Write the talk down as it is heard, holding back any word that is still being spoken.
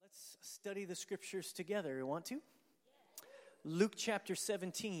study the scriptures together. You want to? Luke chapter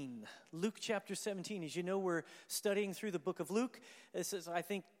 17. Luke chapter 17. As you know, we're studying through the book of Luke. This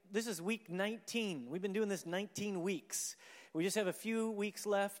is week 19. We've been doing this 19 weeks. We just have a few weeks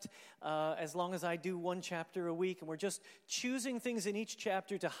left, as long as I do one chapter a week. And we're just choosing things in each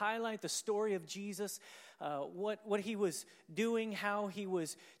chapter to highlight the story of Jesus, what he was doing, how he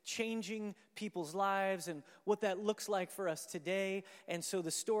was changing people's lives, and what that looks like for us today. And so the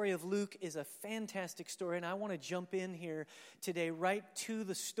story of Luke is a fantastic story. And I want to jump in here today right to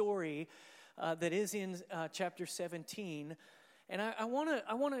the story that is in chapter 17. And I want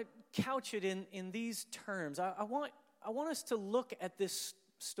to couch it in these terms. I want us to look at this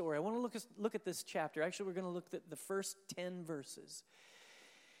story. I want to look at this chapter. Actually, we're going to look at the first 10 verses.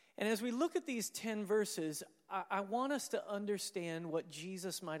 And as we look at these 10 verses, I want us to understand what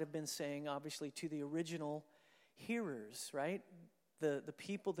Jesus might have been saying, obviously, to the original hearers, right? The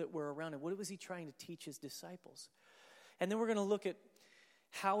people that were around him. What was he trying to teach his disciples? And then we're going to look at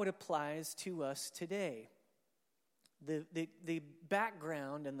how it applies to us today. The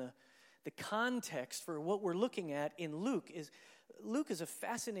background and the context for what we're looking at in Luke is a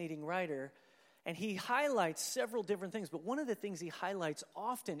fascinating writer, and he highlights several different things. But one of the things he highlights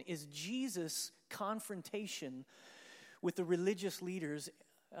often is Jesus' confrontation with the religious leaders,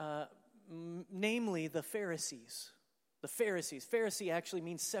 namely the Pharisees. The Pharisees. Pharisee actually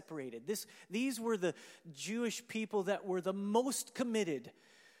means separated. These were the Jewish people that were the most committed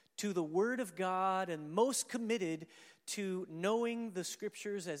to the Word of God and most committed to knowing the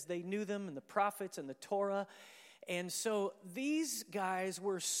Scriptures as they knew them, and the prophets and the Torah. And so these guys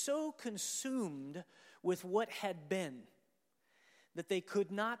were so consumed with what had been that they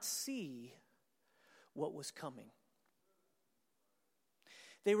could not see what was coming.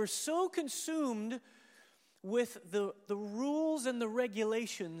 They were so consumed with the rules and the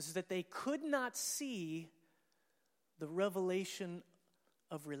regulations that they could not see the revelation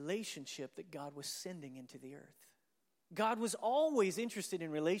of relationship that God was sending into the earth. God was always interested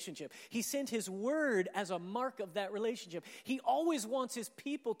in relationship. He sent his word as a mark of that relationship. He always wants his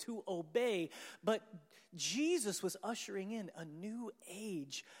people to obey. But Jesus was ushering in a new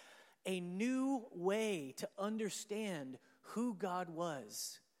age, a new way to understand who God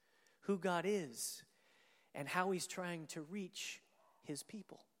was, who God is, and how he's trying to reach his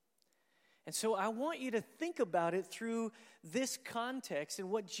people. And so I want you to think about it through this context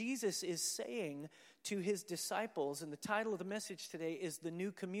and what Jesus is saying to his disciples. And the title of the message today is The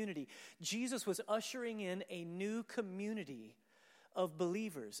New Community. Jesus was ushering in a new community of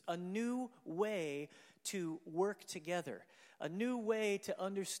believers, a new way to work together, a new way to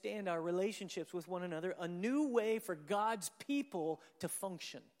understand our relationships with one another, a new way for God's people to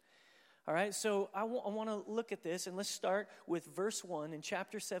function. All right, so I want to look at this, and let's start with verse 1 in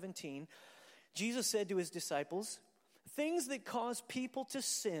chapter 17. Jesus said to his disciples, "Things that cause people to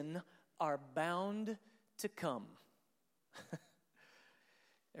sin are bound to come."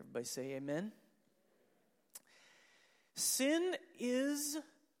 Everybody say amen. Sin is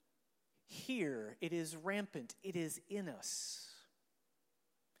here. It is rampant. It is in us.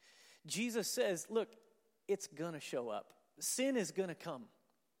 Jesus says, look, it's going to show up. Sin is going to come.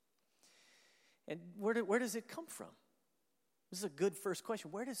 And where does it come from? This is a good first question.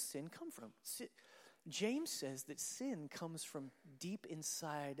 Where does sin come from? James says that sin comes from deep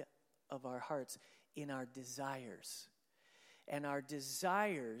inside of our hearts in our desires. And our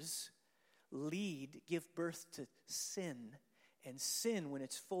desires give birth to sin. And sin, when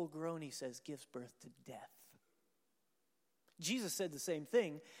it's full grown, he says, gives birth to death. Jesus said the same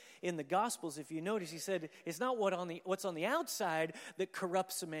thing in the Gospels. If you notice, he said, it's not what's on the outside that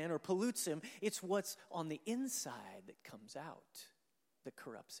corrupts a man or pollutes him. It's what's on the inside that comes out that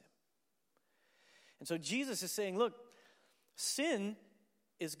corrupts him. And so Jesus is saying, look, sin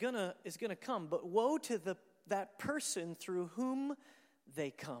is gonna come, but woe to that person through whom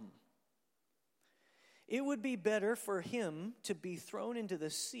they come. It would be better for him to be thrown into the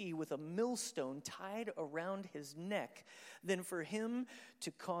sea with a millstone tied around his neck than for him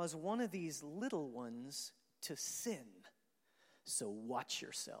to cause one of these little ones to sin. So watch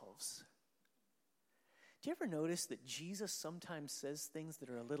yourselves. Do you ever notice that Jesus sometimes says things that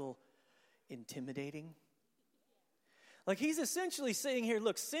are a little intimidating? Like he's essentially saying here,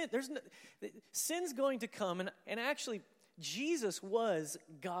 look, sin's going to come, and actually Jesus was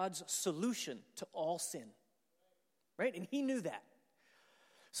God's solution to all sin, right? And he knew that.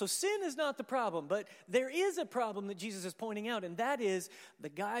 So sin is not the problem, but there is a problem that Jesus is pointing out, and that is the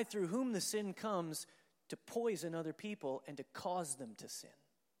guy through whom the sin comes to poison other people and to cause them to sin,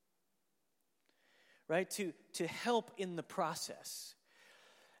 right? To help in the process.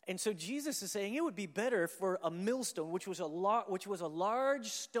 And so Jesus is saying it would be better for a millstone, which was a large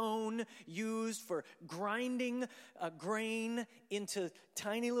stone used for grinding grain into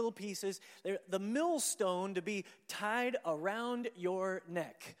tiny little pieces. The millstone to be tied around your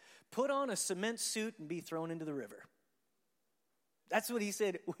neck. Put on a cement suit and be thrown into the river. That's what he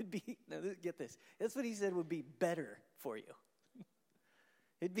said would be, now get this, that's what he said would be better for you.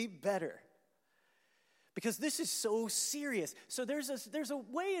 It'd be better. Because this is so serious. So there's a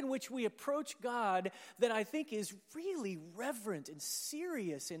way in which we approach God that I think is really reverent and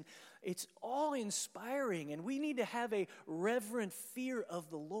serious, and it's awe-inspiring, and we need to have a reverent fear of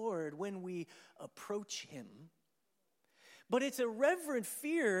the Lord when we approach him. But it's a reverent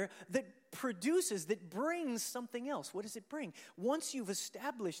fear that brings something else. What does it bring? Once you've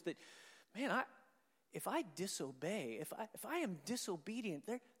established that, man, if I disobey, if I am disobedient,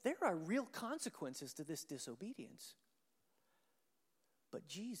 there are real consequences to this disobedience. But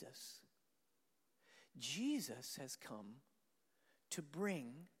Jesus has come to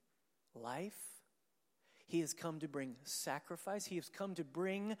bring life. He has come to bring sacrifice. He has come to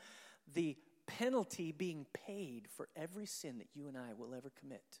bring the penalty being paid for every sin that you and I will ever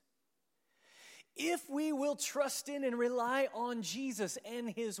commit. If we will trust in and rely on Jesus and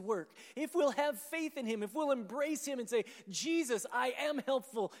his work, if we'll have faith in him, if we'll embrace him and say, Jesus, I am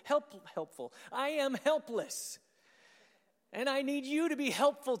helpful. I am helpless. And I need you to be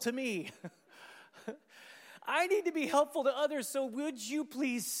helpful to me. I need to be helpful to others, so would you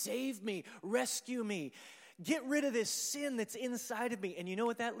please save me, rescue me, get rid of this sin that's inside of me. And you know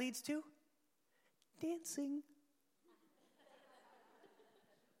what that leads to? Dancing.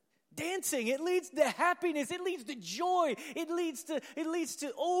 Dancing, it leads to happiness, it leads to joy, it leads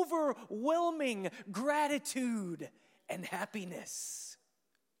to overwhelming gratitude and happiness.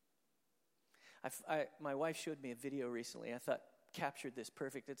 My wife showed me a video recently I thought captured this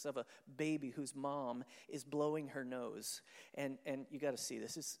perfect. It's of a baby whose mom is blowing her nose, and you got to see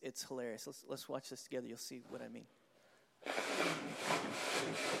this. It's hilarious. Let's watch this together. You'll see what I mean.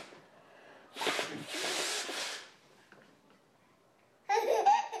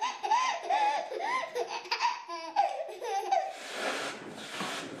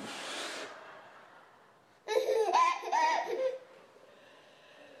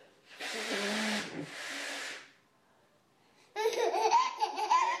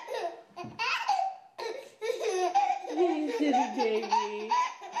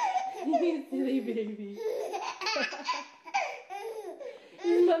 Baby.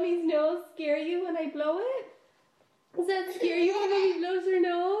 Does Mommy's nose scare you when I blow it? Does that scare you when Mommy blows her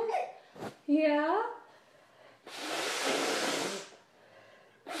nose? Yeah?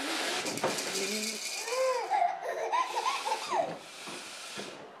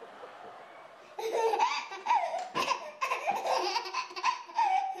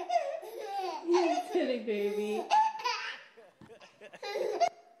 You're silly baby.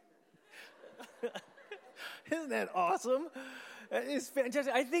 Isn't that awesome? It's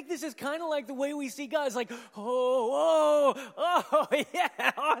fantastic. I think this is kind of like the way we see God. It's like, oh,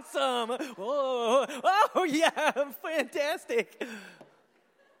 yeah, awesome. Oh, yeah, fantastic.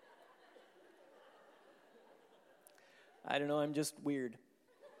 I don't know, I'm just weird.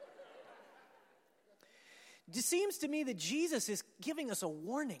 It seems to me that Jesus is giving us a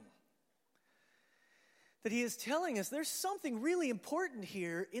warning. That he is telling us there's something really important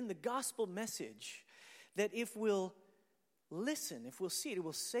here in the gospel message. That if we'll listen, if we'll see it, it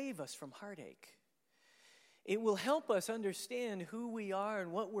will save us from heartache. It will help us understand who we are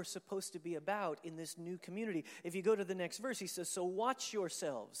and what we're supposed to be about in this new community. If you go to the next verse, he says, so watch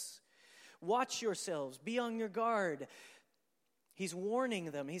yourselves. Watch yourselves. Be on your guard. He's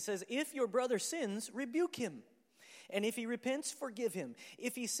warning them. He says, if your brother sins, rebuke him. And if he repents, forgive him.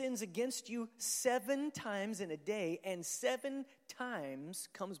 If he sins against you 7 times in a day and 7 times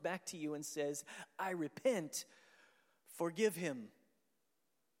comes back to you and says, I repent, forgive him.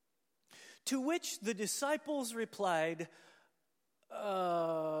 To which the disciples replied,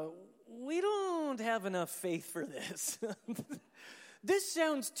 we don't have enough faith for this. This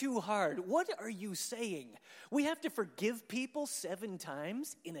sounds too hard. What are you saying? We have to forgive people 7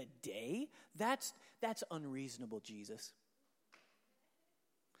 times in a day? That's unreasonable, Jesus.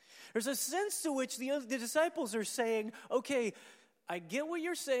 There's a sense to which the disciples are saying, okay, I get what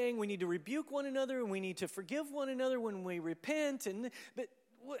you're saying. We need to rebuke one another and we need to forgive one another when we repent. But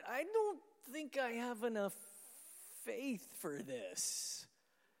I don't think I have enough faith for this.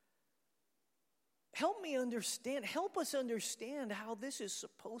 Help us understand how this is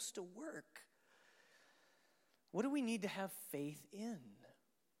supposed to work. What do we need to have faith in?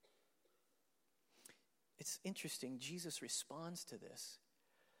 It's interesting, Jesus responds to this.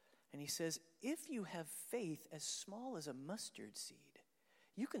 And he says, if you have faith as small as a mustard seed,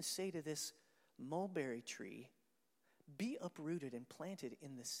 you can say to this mulberry tree, be uprooted and planted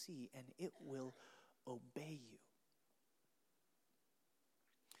in the sea, and it will obey you.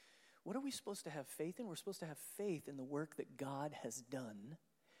 What are we supposed to have faith in? We're supposed to have faith in the work that God has done.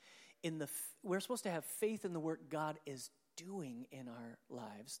 We're supposed to have faith in the work God is doing in our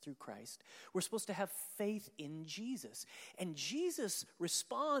lives through Christ. We're supposed to have faith in Jesus. And Jesus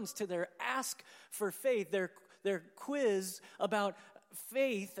responds to their ask for faith, their quiz about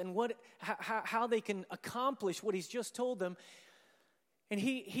faith and how they can accomplish what he's just told them. And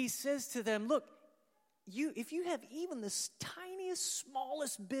he says to them, look, if you have even this tiniest,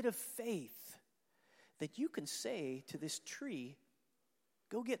 smallest bit of faith, that you can say to this tree,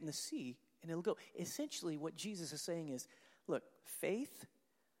 go get in the sea, and it'll go. Essentially, what Jesus is saying is, look, faith,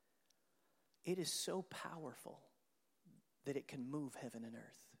 it is so powerful that it can move heaven and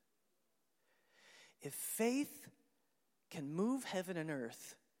earth. If faith can move heaven and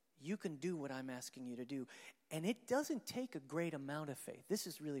earth, you can do what I'm asking you to do. And it doesn't take a great amount of faith. This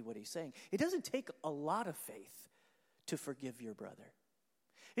is really what he's saying. It doesn't take a lot of faith to forgive your brother.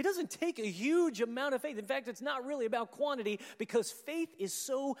 It doesn't take a huge amount of faith. In fact, it's not really about quantity because faith is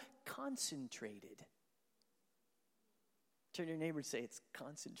so concentrated. Turn to your neighbor and say, it's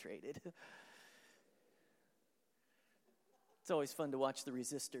concentrated. It's always fun to watch the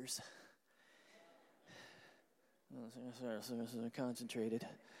resistors. Concentrated.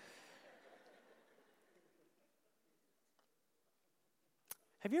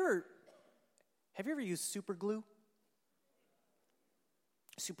 Have you ever used super glue?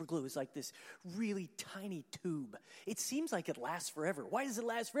 Super glue is like this really tiny tube. It seems like it lasts forever. Why does it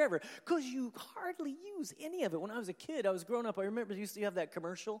last forever? Because you hardly use any of it. When I was a kid, I was growing up, I remember you used to have that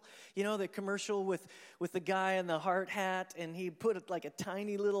commercial. You know, the commercial with the guy in the heart hat, and he put like a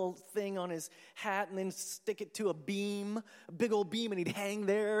tiny little thing on his hat and then stick it to a beam, a big old beam, and he'd hang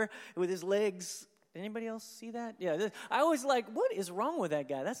there with his legs. Anybody else see that? Yeah, I always like, what is wrong with that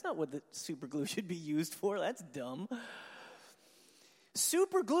guy? That's not what the super glue should be used for. That's dumb.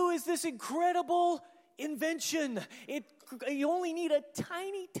 Super glue is this incredible invention. You only need a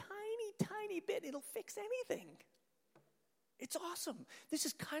tiny, tiny, tiny bit. It'll fix anything. It's awesome. This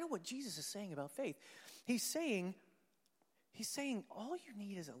is kind of what Jesus is saying about faith. He's saying all you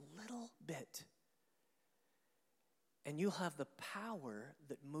need is a little bit. And you'll have the power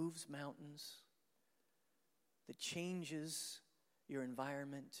that moves mountains, that changes your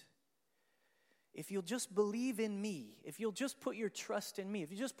environment. If you'll just believe in me, if you'll just put your trust in me,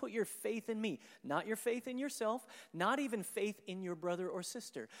 if you just put your faith in me, not your faith in yourself, not even faith in your brother or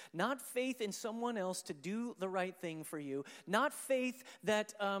sister, not faith in someone else to do the right thing for you, not faith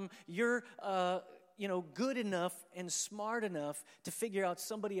that you're good enough and smart enough to figure out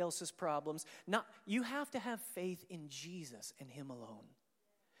somebody else's problems. You have to have faith in Jesus and him alone.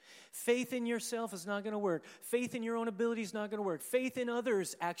 Faith in yourself is not going to work. Faith in your own ability is not going to work. Faith in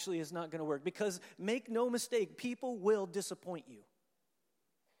others actually is not going to work because, make no mistake, people will disappoint you.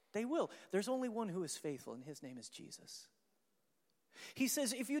 They will. There's only one who is faithful, and his name is Jesus. He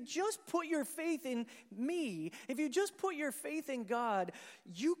says, if you just put your faith in me, if you just put your faith in God,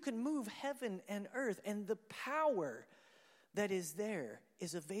 you can move heaven and earth, and the power that is there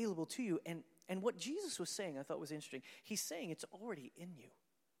is available to you. And what Jesus was saying, I thought was interesting. He's saying it's already in you.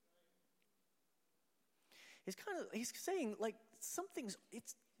 He's saying, like,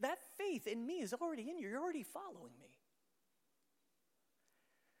 it's that faith in me is already in you. You're already following me.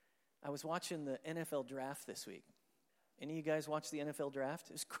 I was watching the NFL draft this week. Any of you guys watch the NFL draft?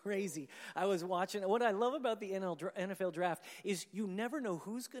 It's crazy. I was watching. What I love about the NFL draft is you never know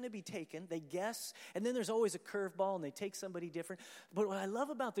who's going to be taken. They guess, and then there's always a curveball, and they take somebody different. But what I love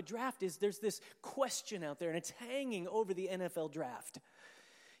about the draft is there's this question out there, and it's hanging over the NFL draft.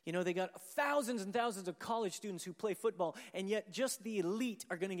 You know, they got thousands and thousands of college students who play football, and yet just the elite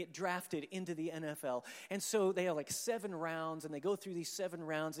are going to get drafted into the NFL. And so they have like 7 rounds, and they go through these 7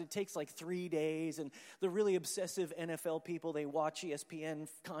 rounds, and it takes like 3 days. And the really obsessive NFL people, they watch ESPN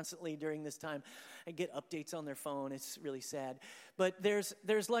constantly during this time and get updates on their phone. It's really sad. But there's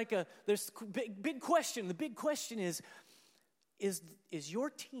big question. The big question is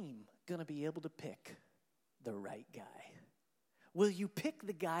your team going to be able to pick the right guy? Will you pick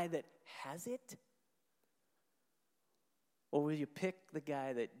the guy that has it? Or will you pick the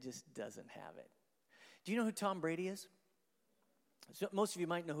guy that just doesn't have it? Do you know who Tom Brady is? So most of you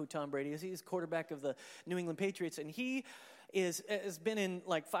might know who Tom Brady is. He's quarterback of the New England Patriots, and he has been in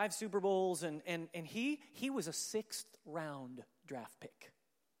like 5 Super Bowls, and he was a 6th round draft pick.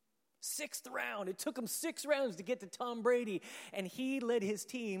 6th round. It took him 6 rounds to get to Tom Brady, and he led his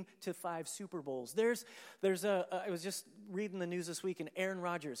team to 5 Super Bowls. I was just reading the news this week, and Aaron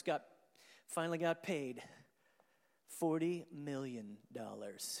Rodgers finally got paid $40 million.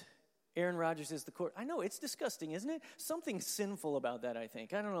 Aaron Rodgers is the court. I know, it's disgusting, isn't it? Something sinful about that, I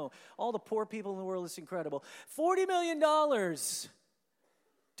think. I don't know. All the poor people in the world, it's incredible. $40 million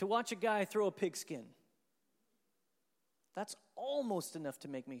to watch a guy throw a pigskin. That's almost enough to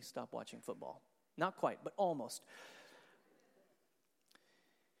make me stop watching football. Not quite, but almost.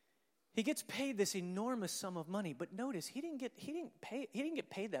 He gets paid this enormous sum of money, but notice he didn't get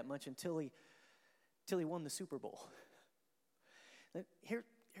paid that much until he won the Super Bowl.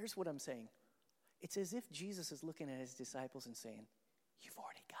 Here's what I'm saying. It's as if Jesus is looking at his disciples and saying, "You've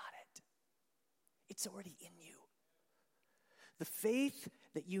already got it. It's already in you. The faith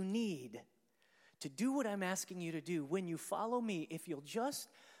that you need to do what I'm asking you to do when you follow me, if you'll just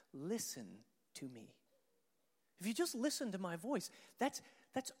listen to me. If you just listen to my voice, that's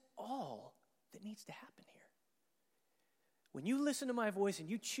all that needs to happen here. When you listen to my voice and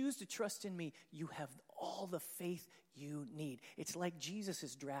you choose to trust in me, you have all the faith you need. It's like Jesus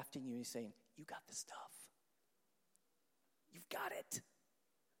is drafting you. He's saying, you got the stuff. You've got it.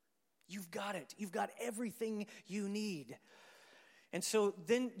 You've got it. You've got everything you need. And so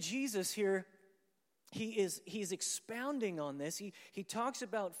then Jesus here, he's expounding on this. He talks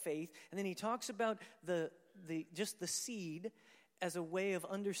about faith, and then he talks about the seed as a way of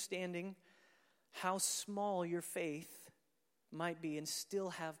understanding how small your faith might be and still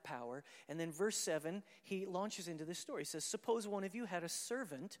have power. And then verse 7, he launches into this story. He says, suppose one of you had a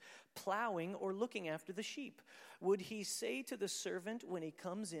servant plowing or looking after the sheep. Would he say to the servant when he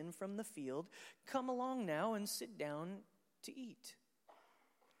comes in from the field, come along now and sit down to eat?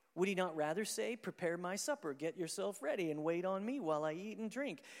 Would he not rather say, prepare my supper, get yourself ready, and wait on me while I eat and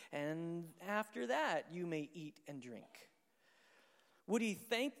drink, and after that you may eat and drink? Would he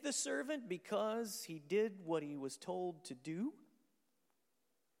thank the servant because he did what he was told to do?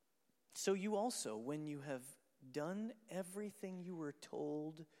 So you also, when you have done everything you were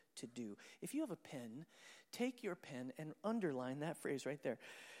told to do. If you have a pen, take your pen and underline that phrase right there.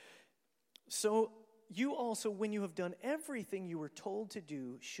 So you also, when you have done everything you were told to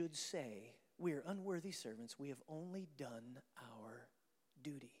do, should say, we are unworthy servants. We have only done our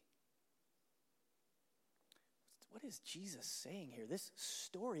duty. What is Jesus saying here? This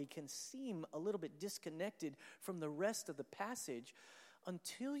story can seem a little bit disconnected from the rest of the passage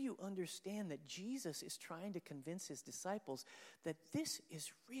until you understand that Jesus is trying to convince his disciples that this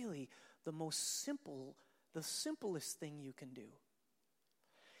is really the simplest thing you can do.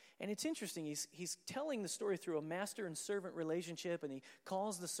 And it's interesting, he's telling the story through a master and servant relationship, and he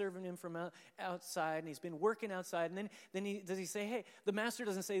calls the servant in from outside, and he's been working outside, and then does he say, hey, the master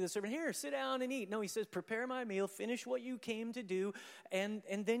doesn't say to the servant, here, sit down and eat. No, he says, prepare my meal, finish what you came to do, and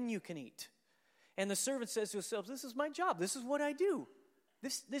then you can eat. And the servant says to himself, this is my job, this is what I do.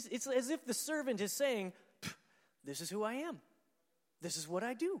 It's as if the servant is saying, this is who I am, this is what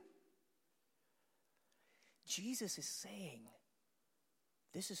I do. Jesus is saying,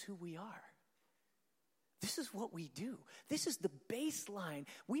 this is who we are. This is what we do. This is the baseline.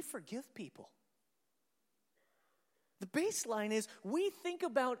 We forgive people. The baseline is we think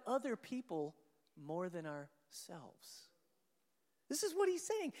about other people more than ourselves. This is what he's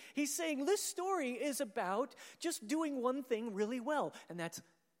saying. He's saying this story is about just doing one thing really well, and that's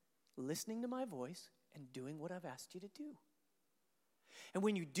listening to my voice and doing what I've asked you to do. And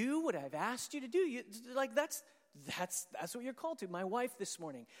when you do what I've asked you to do, that's what you're called to. My wife this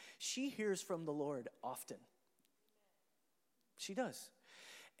morning, she hears from the Lord often. She does.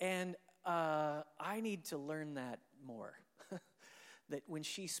 And I need to learn that more. That when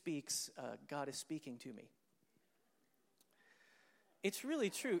she speaks, God is speaking to me. It's really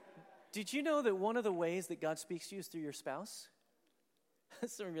true. Did you know that one of the ways that God speaks to you is through your spouse?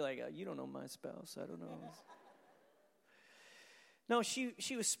 Some of you are like, you don't know my spouse. I don't know. No,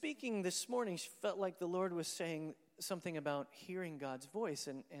 she was speaking this morning. She felt like the Lord was saying something about hearing God's voice,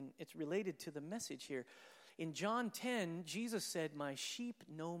 and it's related to the message here. In John 10, Jesus said, my sheep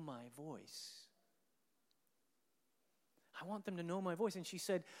know my voice. I want them to know my voice. And she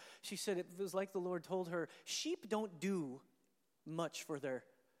said it was like the Lord told her, sheep don't do much for their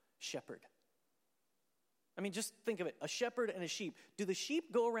shepherd. I mean, just think of it, a shepherd and a sheep. Do the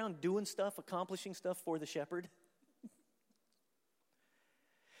sheep go around doing stuff, accomplishing stuff for the shepherd?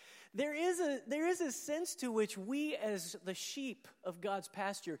 There is a sense to which we as the sheep of God's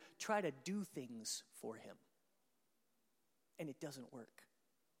pasture try to do things for him. And it doesn't work.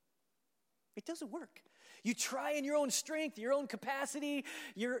 It doesn't work. You try in your own strength, your own capacity,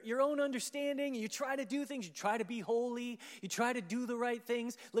 your own understanding. You try to do things. You try to be holy. You try to do the right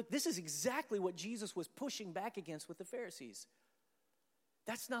things. Look, this is exactly what Jesus was pushing back against with the Pharisees.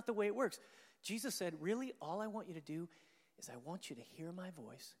 That's not the way it works. Jesus said, really, all I want you to do is I want you to hear my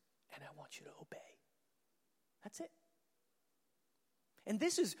voice and I want you to obey. That's it. And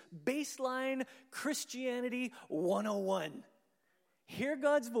this is baseline Christianity 101. Hear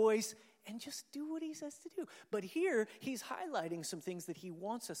God's voice and just do what he says to do. But here, he's highlighting some things that he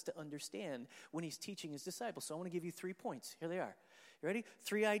wants us to understand when he's teaching his disciples. So I want to give you 3 points. Here they are. You ready?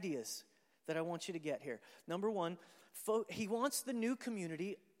 3 ideas that I want you to get here. Number 1, he wants the new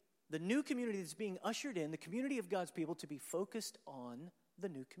community that's being ushered in, the community of God's people, to be focused on the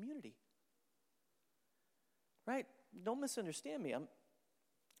new community. Right? Don't misunderstand me.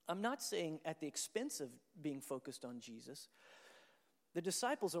 I'm not saying at the expense of being focused on Jesus. The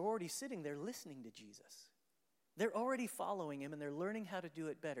disciples are already sitting there listening to Jesus. They're already following him and they're learning how to do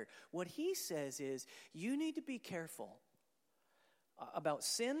it better. What he says is, you need to be careful about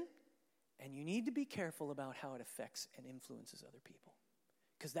sin, and you need to be careful about how it affects and influences other people.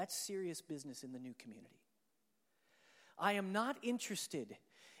 Because that's serious business in the new community. I am not interested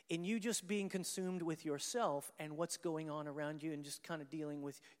in you just being consumed with yourself and what's going on around you and just kind of dealing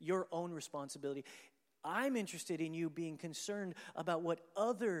with your own responsibility. I'm interested in you being concerned about what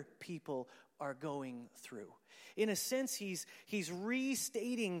other people are going through. In a sense, he's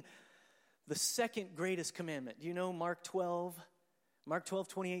restating the second greatest commandment. Do you know Mark 12,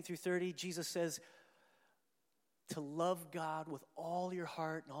 28 through 30? Jesus says to love God with all your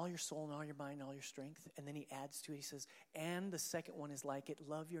heart and all your soul and all your mind and all your strength. And then he adds to it, he says, and the second one is like it,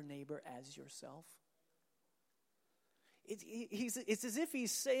 love your neighbor as yourself. It's as if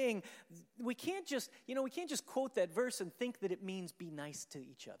he's saying, we can't just quote that verse and think that it means be nice to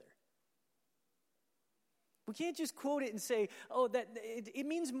each other. We can't just quote it and say, it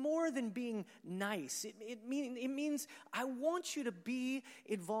means more than being nice. It means I want you to be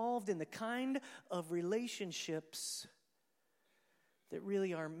involved in the kind of relationships that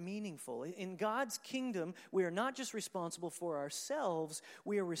really are meaningful. In God's kingdom, we are not just responsible for ourselves,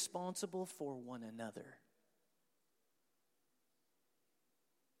 we are responsible for one another.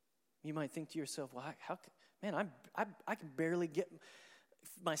 You might think to yourself, well, I can barely get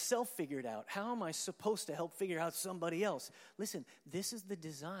myself figured out. How am I supposed to help figure out somebody else? Listen, this is the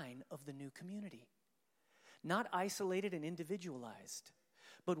design of the new community. Not isolated and individualized,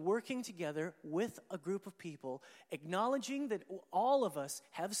 but working together with a group of people, acknowledging that all of us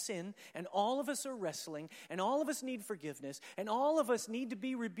have sin, and all of us are wrestling, and all of us need forgiveness, and all of us need to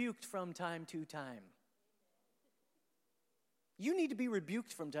be rebuked from time to time. You need to be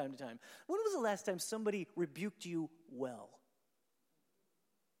rebuked from time to time. When was the last time somebody rebuked you well?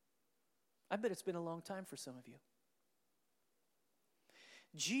 I bet it's been a long time for some of you.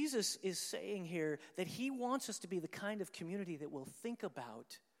 Jesus is saying here that he wants us to be the kind of community that will think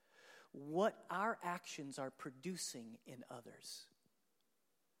about what our actions are producing in others.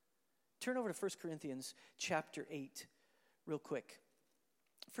 Turn over to 1 Corinthians chapter 8 real quick.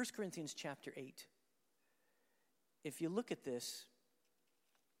 1 Corinthians chapter 8. If you look at this,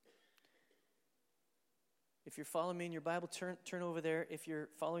 if you're following me in your Bible, turn over there. If you're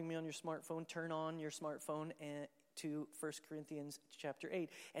following me on your smartphone, turn on your smartphone to 1 Corinthians chapter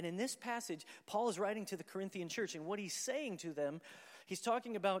 8. And in this passage, Paul is writing to the Corinthian church, and what he's saying to them, he's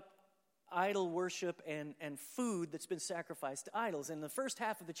talking about idol worship and food that's been sacrificed to idols. In the first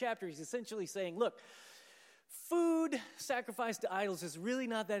half of the chapter, he's essentially saying, look, food sacrificed to idols is really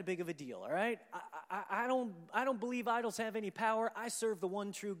not that big of a deal, all right? I don't believe idols have any power. I serve the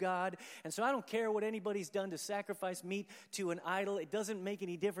one true God, and so I don't care what anybody's done to sacrifice meat to an idol. It doesn't make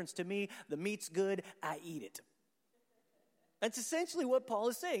any difference to me. The meat's good. I eat it. That's essentially what Paul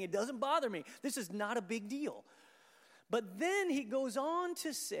is saying. It doesn't bother me. This is not a big deal. But then he goes on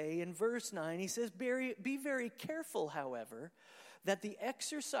to say in verse 9, he says, be very careful, however, that the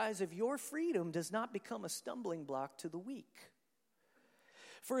exercise of your freedom does not become a stumbling block to the weak.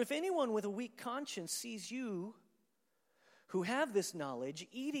 For if anyone with a weak conscience sees you, who have this knowledge,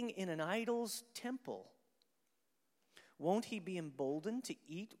 eating in an idol's temple, won't he be emboldened to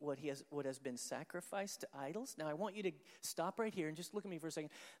eat what has been sacrificed to idols? Now, I want you to stop right here and just look at me for a second.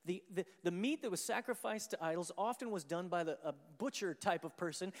 The meat that was sacrificed to idols often was done by a butcher type of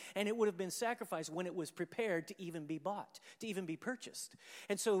person, and it would have been sacrificed when it was prepared to even be bought, to even be purchased.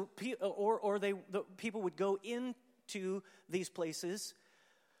 And so, the people would go into these places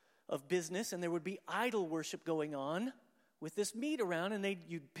of business, and there would be idol worship going on with this meat around, and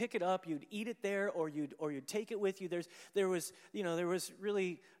you'd pick it up, you'd eat it there, or you'd take it with you. There was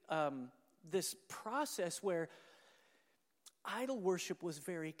really this process where idol worship was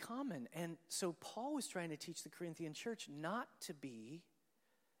very common. And so Paul was trying to teach the Corinthian church not to be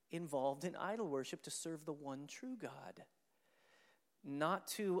involved in idol worship, to serve the one true God, not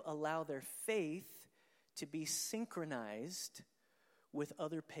to allow their faith to be synchronized with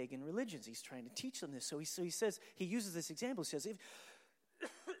other pagan religions. He's trying to teach them this. So he says, he uses this example. He says,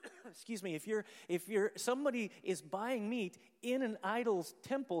 if somebody is buying meat in an idol's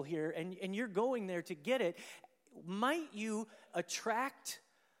temple here and you're going there to get it, might you attract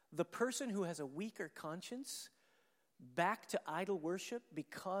the person who has a weaker conscience back to idol worship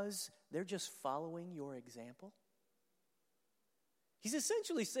because they're just following your example? He's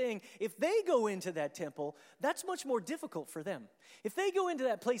essentially saying, if they go into that temple, that's much more difficult for them. If they go into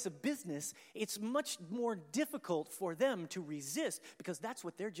that place of business, it's much more difficult for them to resist because that's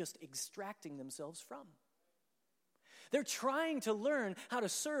what they're just extracting themselves from. They're trying to learn how to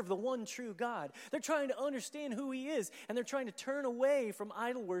serve the one true God. They're trying to understand who He is, and they're trying to turn away from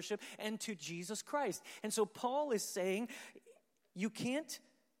idol worship and to Jesus Christ. And so Paul is saying, you can't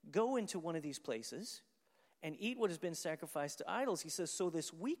go into one of these places and eat what has been sacrificed to idols. He says, so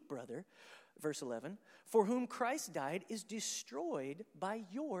this weak brother, verse 11, for whom Christ died is destroyed by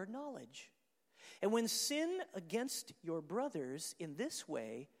your knowledge. And when sin against your brothers in this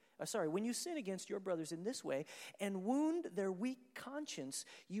way, when you sin against your brothers in this way and wound their weak conscience,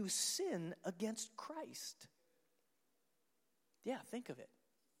 you sin against Christ. Yeah, think of it.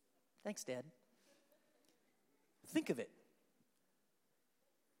 Thanks, Dad. Think of it.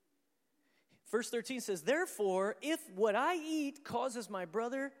 Verse 13 says, therefore, if what I eat causes my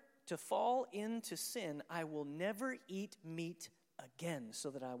brother to fall into sin, I will never eat meat again so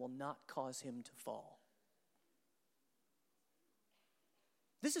that I will not cause him to fall.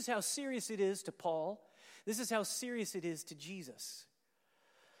 This is how serious it is to Paul. This is how serious it is to Jesus.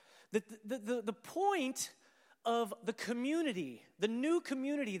 The point of the community, the new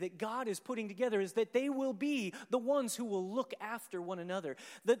community that God is putting together, is that they will be the ones who will look after one another.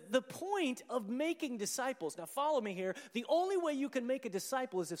 The point of making disciples, now follow me here, the only way you can make a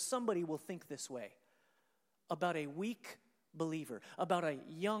disciple is if somebody will think this way about a weak believer, about a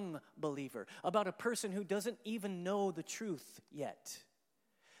young believer, about a person who doesn't even know the truth yet.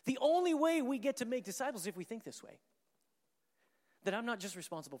 The only way we get to make disciples is if we think this way. That I'm not just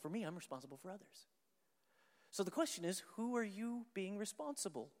responsible for me, I'm responsible for others. So the question is, who are you being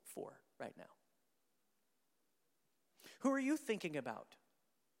responsible for right now? Who are you thinking about?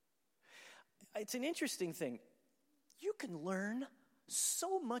 It's an interesting thing. You can learn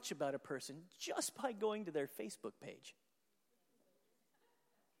so much about a person just by going to their Facebook page.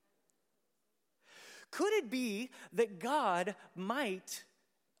 Could it be that God might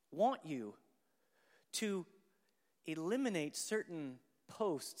want you to eliminate certain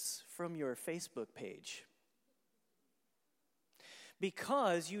posts from your Facebook page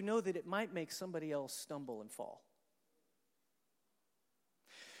because you know that it might make somebody else stumble and fall?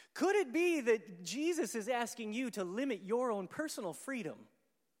 Could it be that Jesus is asking you to limit your own personal freedom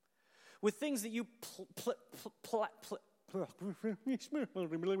with things that you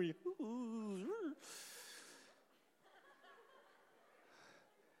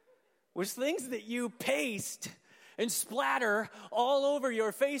with things that you paste and splatter all over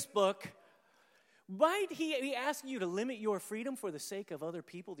your Facebook? Might he be asking you to limit your freedom for the sake of other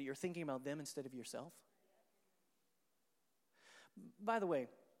people, that you're thinking about them instead of yourself? By the way,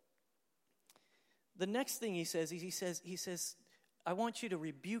 the next thing he says, I want you to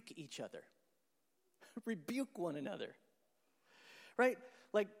rebuke each other. Rebuke one another. Right?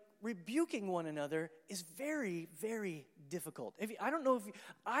 Like, rebuking one another is very, very difficult.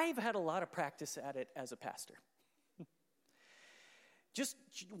 I've had a lot of practice at it as a pastor. Just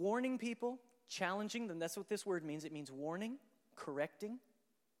warning people, challenging them. That's what this word means. It means warning, correcting,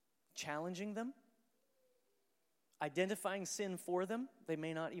 challenging them, identifying sin for them. They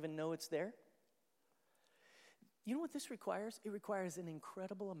may not even know it's there. You know what this requires? It requires an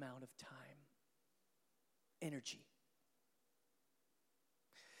incredible amount of time, energy.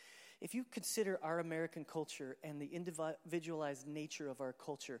 If you consider our American culture and the individualized nature of our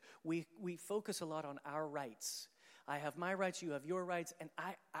culture, we focus a lot on our rights. I have my rights, you have your rights, and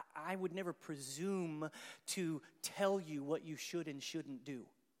I would never presume to tell you what you should and shouldn't do.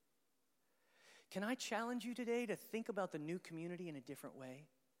 Can I challenge you today to think about the new community in a different way?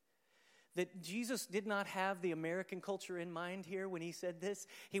 That Jesus did not have the American culture in mind here when he said this.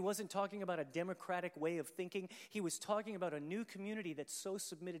 He wasn't talking about a democratic way of thinking. He was talking about a new community that's so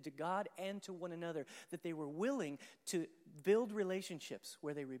submitted to God and to one another that they were willing to build relationships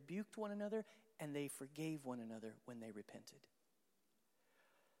where they rebuked one another and they forgave one another when they repented.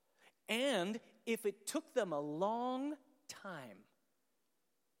 And if it took them a long time,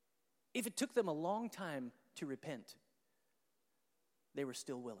 to repent, they were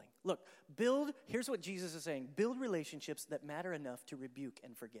still willing. Look, here's what Jesus is saying. Build relationships that matter enough to rebuke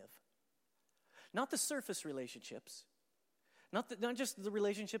and forgive. Not the surface relationships. Not just the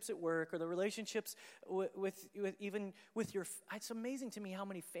relationships at work or the relationships with your... It's amazing to me how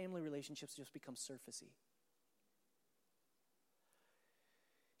many family relationships just become surfacey.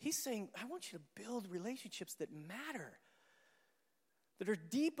 He's saying, I want you to build relationships that matter, that are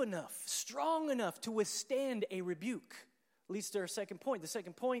deep enough, strong enough to withstand a rebuke. Leads to our second point. The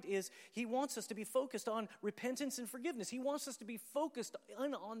second point is he wants us to be focused on repentance and forgiveness. He wants us to be focused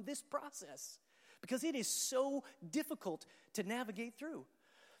on this process because it is so difficult to navigate through.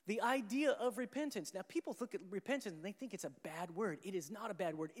 The idea of repentance. Now, people look at repentance and they think it's a bad word. It is not a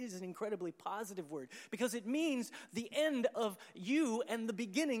bad word. It is an incredibly positive word because it means the end of you and the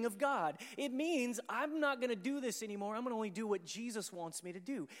beginning of God. It means I'm not going to do this anymore. I'm going to only do what Jesus wants me to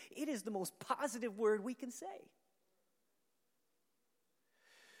do. It is the most positive word we can say.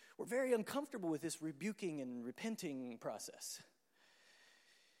 We're very uncomfortable with this rebuking and repenting process.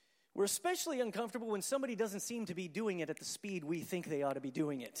 We're especially uncomfortable when somebody doesn't seem to be doing it at the speed we think they ought to be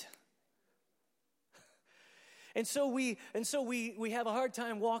doing it. And so we have a hard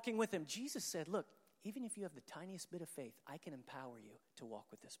time walking with them. Jesus said, look, even if you have the tiniest bit of faith, I can empower you to walk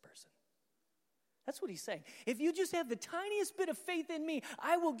with this person. That's what he's saying. If you just have the tiniest bit of faith in me,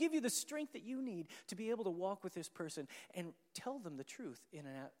 I will give you the strength that you need to be able to walk with this person and tell them the truth in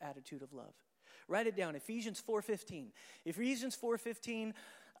an attitude of love. Write it down, Ephesians 4:15. Ephesians 4:15,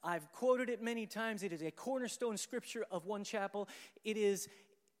 I've quoted it many times. It is a cornerstone scripture of One Chapel. It is,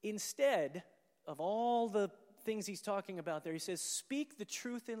 instead of all the things he's talking about there, he says, speak the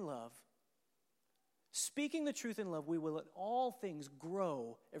truth in love. Speaking the truth in love, we will in all things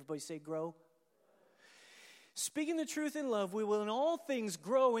grow. Everybody say grow. Speaking the truth in love, we will in all things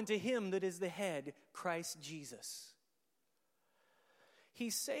grow into him that is the head, Christ Jesus.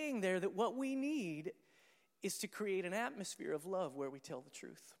 He's saying there that what we need is to create an atmosphere of love where we tell the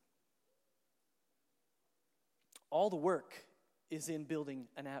truth. All the work is in building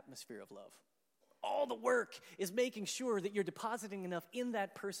an atmosphere of love. All the work is making sure that you're depositing enough in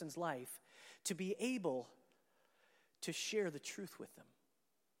that person's life to be able to share the truth with them.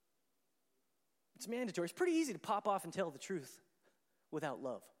 It's mandatory. It's pretty easy to pop off and tell the truth without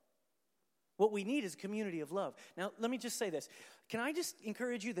love. What we need is a community of love. Now, let me just say this. Can I just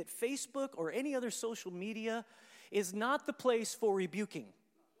encourage you that Facebook or any other social media is not the place for rebuking?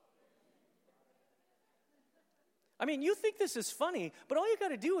 I mean, you think this is funny, but all you got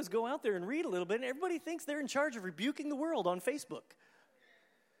to do is go out there and read a little bit, and everybody thinks they're in charge of rebuking the world on Facebook.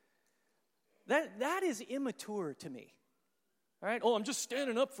 That is immature to me. All right? Oh, I'm just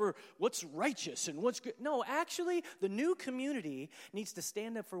standing up for what's righteous and what's good. No, actually, the new community needs to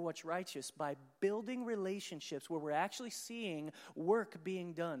stand up for what's righteous by building relationships where we're actually seeing work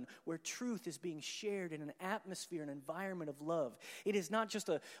being done, where truth is being shared in an atmosphere, an environment of love. It is not just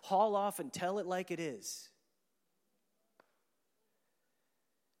a haul off and tell it like it is.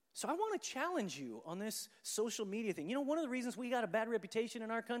 So I want to challenge you on this social media thing. You know, one of the reasons we got a bad reputation in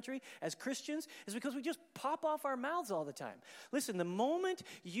our country as Christians is because we just pop off our mouths all the time. Listen, the moment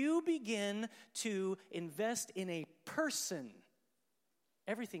you begin to invest in a person,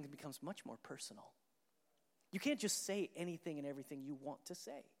 everything becomes much more personal. You can't just say anything and everything you want to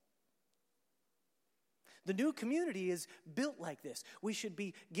say. The new community is built like this. We should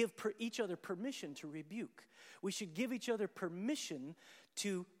give each other permission to rebuke. We should give each other permission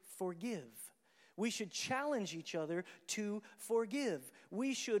to forgive. We should challenge each other to forgive.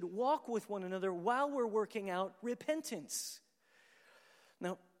 We should walk with one another while we're working out repentance.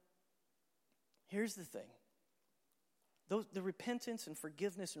 Now, here's the thing. The repentance and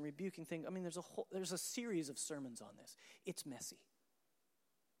forgiveness and rebuking thing, I mean, there's a series of sermons on this. It's messy.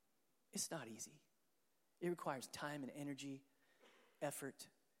 It's not easy. It requires time and energy, effort.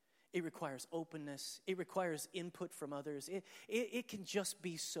 It requires openness. It requires input from others. It can just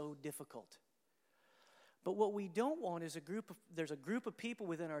be so difficult. But what we don't want is there's a group of people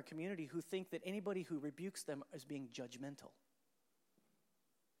within our community who think that anybody who rebukes them is being judgmental.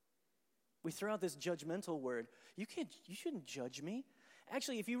 We throw out this judgmental word. You shouldn't judge me.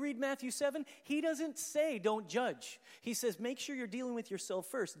 Actually, if you read Matthew 7, he doesn't say don't judge. He says make sure you're dealing with yourself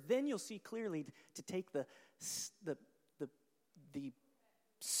first. Then you'll see clearly to take the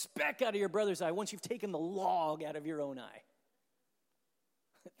speck out of your brother's eye once you've taken the log out of your own eye.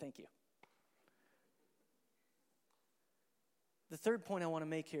 Thank you. The third point I want to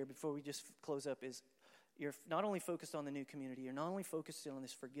make here before we just close up is You're not only focused on the new community, you're not only focused on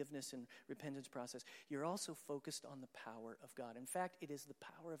this forgiveness and repentance process, you're also focused on the power of God. In fact, it is the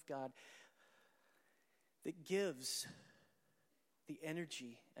power of God that gives the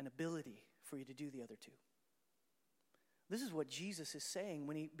energy and ability for you to do the other two. This is what Jesus is saying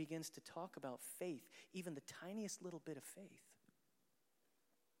when he begins to talk about faith, even the tiniest little bit of faith.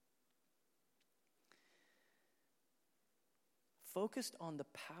 Focused on the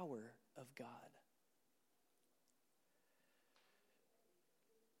power of God.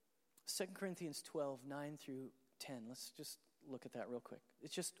 2 Corinthians 12, 9 through 10. Let's just look at that real quick.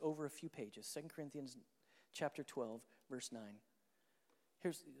 It's just over a few pages. 2 Corinthians chapter 12, verse 9.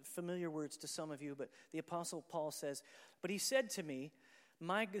 Here's familiar words to some of you, but the Apostle Paul says, "But he said to me,"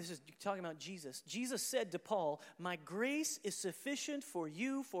 this is talking about Jesus. Jesus said to Paul, "My grace is sufficient for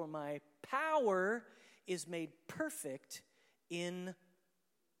you, for my power is made perfect in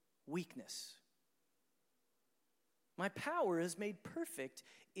weakness." My power is made perfect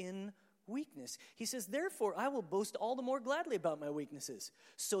in weakness. He says, "Therefore, I will boast all the more gladly about my weaknesses,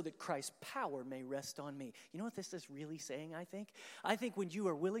 so that Christ's power may rest on me." You know what this is really saying, I think? I think when you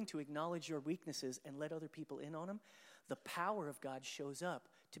are willing to acknowledge your weaknesses and let other people in on them, the power of God shows up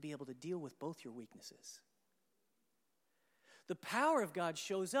to be able to deal with both your weaknesses. The power of God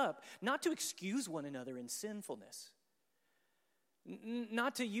shows up not to excuse one another in sinfulness,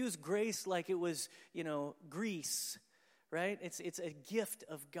 not to use grace like it was, grease, right? It's a gift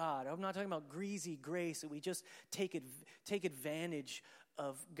of God. I'm not talking about greasy grace that we just take advantage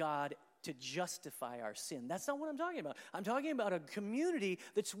of God to justify our sin. That's not what I'm talking about. I'm talking about a community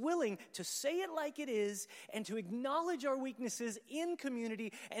that's willing to say it like it is and to acknowledge our weaknesses in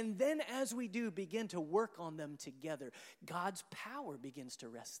community, and then as we do, begin to work on them together. God's power begins to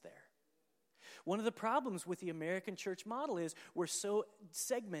rest there. One of the problems with the American church model is we're so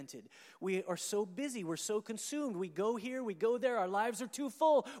segmented. We are so busy. We're so consumed. We go here, we go there. Our lives are too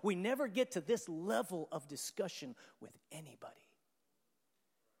full. We never get to this level of discussion with anybody.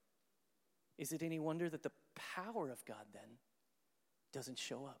 Is it any wonder that the power of God then doesn't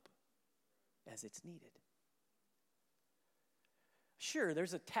show up as it's needed? Sure,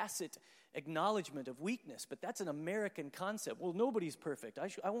 there's a tacit acknowledgement of weakness, but that's an American concept. Well, nobody's perfect. I'm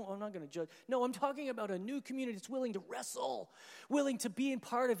not going to judge. No, I'm talking about a new community that's willing to wrestle, willing to be in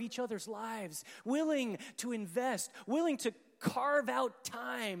part of each other's lives, willing to invest, willing to carve out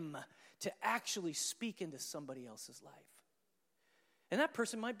time to actually speak into somebody else's life. And that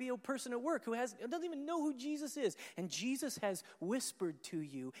person might be a person at work who doesn't even know who Jesus is. And Jesus has whispered to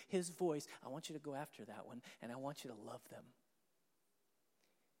you his voice. I want you to go after that one, and I want you to love them.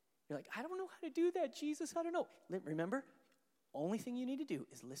 You're like, I don't know how to do that, Jesus. I don't know. Remember, only thing you need to do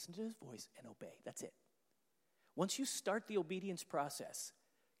is listen to his voice and obey. That's it. Once you start the obedience process,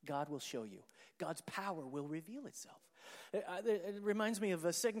 God will show you. God's power will reveal itself. It reminds me of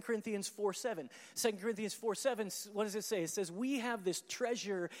 2 Corinthians 4:7. 2 Corinthians 4:7, what does it say? It says, we have this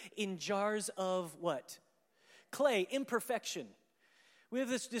treasure in jars of what? Clay, imperfection. We have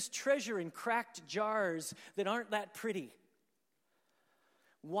this treasure in cracked jars that aren't that pretty.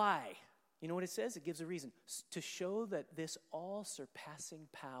 Why? You know what it says? It gives a reason. To show that this all-surpassing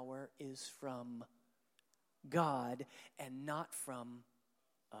power is from God and not from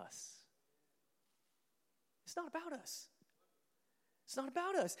us. It's not about us. It's not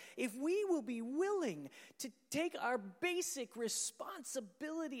about us. If we will be willing to take our basic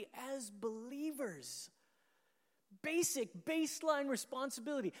responsibility as believers, basic baseline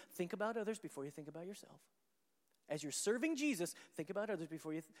responsibility, think about others before you think about yourself. As you're serving Jesus, think about others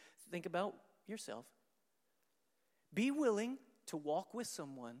before you think about yourself. Be willing to walk with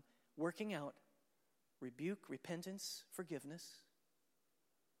someone working out rebuke, repentance, forgiveness,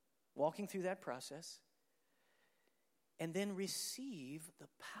 walking through that process, and then receive the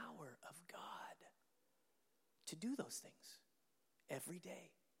power of God to do those things every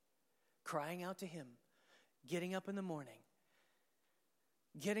day. Crying out to him, getting up in the morning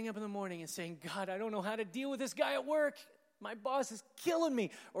and saying, God, I don't know how to deal with this guy at work. My boss is killing me.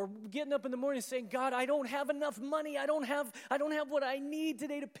 Or getting up in the morning and saying, God, I don't have enough money. I don't have what I need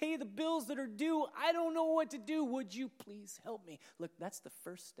today to pay the bills that are due. I don't know what to do. Would you please help me? Look, that's the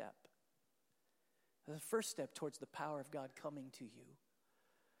first step. The first step towards the power of God coming to you,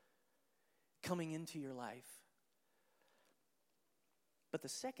 coming into your life. But the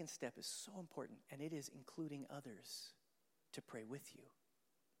second step is so important, and it is including others to pray with you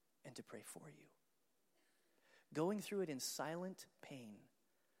and to pray for you. Going through it in silent pain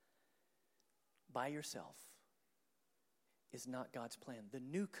by yourself is not God's plan. The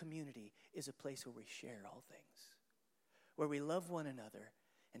new community is a place where we share all things, where we love one another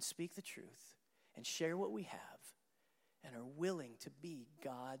and speak the truth and share what we have and are willing to be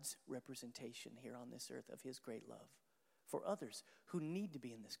God's representation here on this earth of his great love for others who need to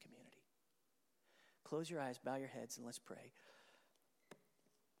be in this community. Close your eyes, bow your heads, and let's pray.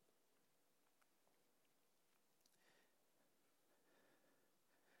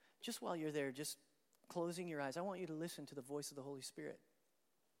 Just while you're there, just closing your eyes, I want you to listen to the voice of the Holy Spirit.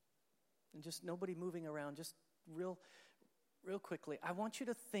 And just nobody moving around, just real quickly. I want you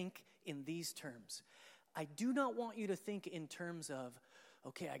to think in these terms. I do not want you to think in terms of,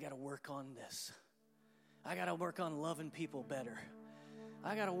 okay, I got to work on this. I got to work on loving people better.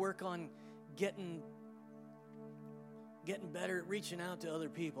 I got to work on getting better at reaching out to other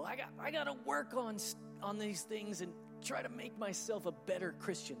people. I got to work on these things and try to make myself a better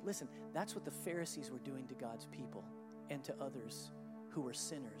Christian. Listen, that's what the Pharisees were doing to God's people and to others who were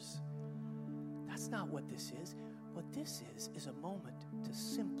sinners. That's not what this is. What this is a moment to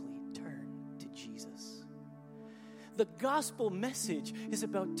simply turn to Jesus. The gospel message is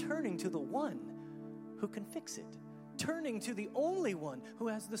about turning to the one who can fix it. Turning to the only one who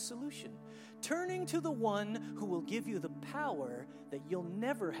has the solution. Turning to the one who will give you the power that you'll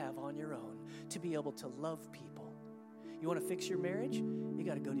never have on your own to be able to love people. You want to fix your marriage? You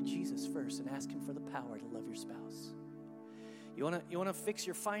got to go to Jesus first and ask him for the power to love your spouse. You want to fix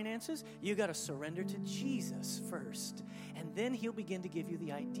your finances? You got to surrender to Jesus first. And then he'll begin to give you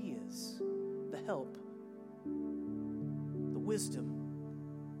the ideas, the help, the wisdom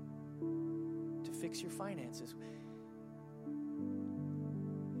to fix your finances.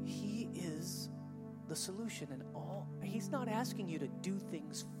 He is the solution, and he's not asking you to do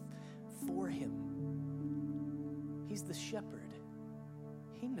things for him. He's the shepherd.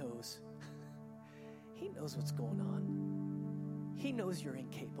 He knows. He knows what's going on. He knows you're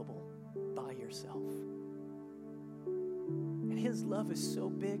incapable by yourself. And his love is so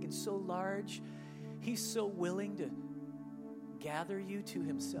big and so large. He's so willing to gather you to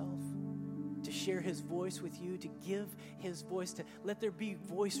himself, to share his voice with you, to give his voice, to let there be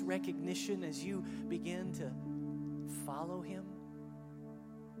voice recognition as you begin to follow him.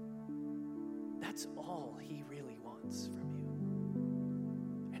 That's all he really wants from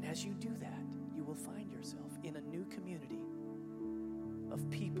you. And as you do that, you will find yourself in a new community of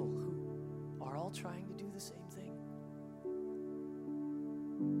people who are all trying to do the same thing.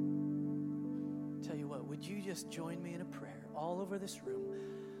 Tell you what, would you just join me in a prayer all over this room?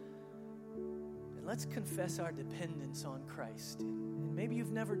 And let's confess our dependence on Christ. And maybe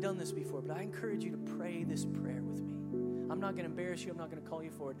you've never done this before, but I encourage you to pray this prayer with me. I'm not going to embarrass you. I'm not going to call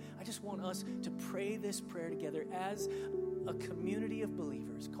you forward. I just want us to pray this prayer together as a community of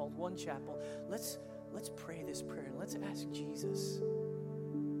believers called One Chapel. Let's pray this prayer and let's ask Jesus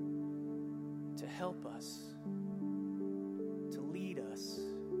to help us, to lead us,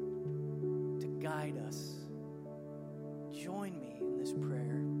 to guide us. Join me in this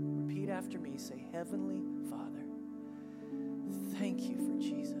prayer. Repeat after me. Say, Heavenly Father, thank you for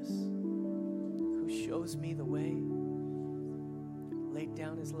Jesus, who shows me the way, laid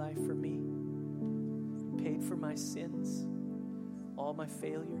down his life for me, paid for my sins, all my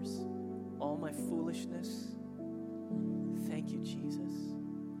failures, all my foolishness. Thank you, Jesus.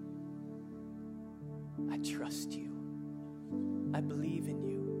 I trust you. I believe in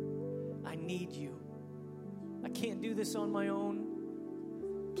you. I need you. I can't do this on my own.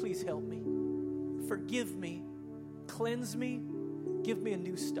 Please help me. Forgive me. Cleanse me. Give me a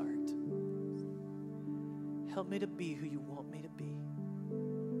new start. Help me to be who you want me to be.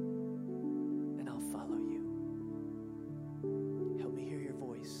 And I'll follow you. Help me hear your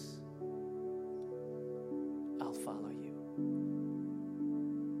voice. I'll follow you.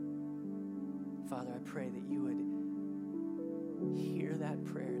 Father, I pray that you would hear that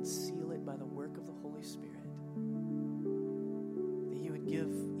prayer and seal it by the work of the Holy Spirit. That you would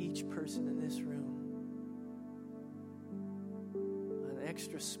give each person in this room an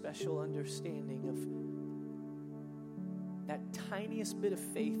extra special understanding of that tiniest bit of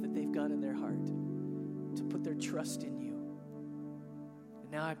faith that they've got in their heart to put their trust in you. And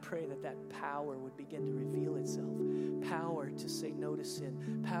now I pray that that power would begin to reveal itself. Power to say no to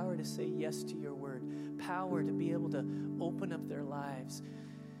sin. Power to say yes to your word. Power to be able to open up their lives.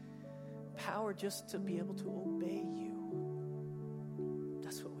 Power just to be able to obey you.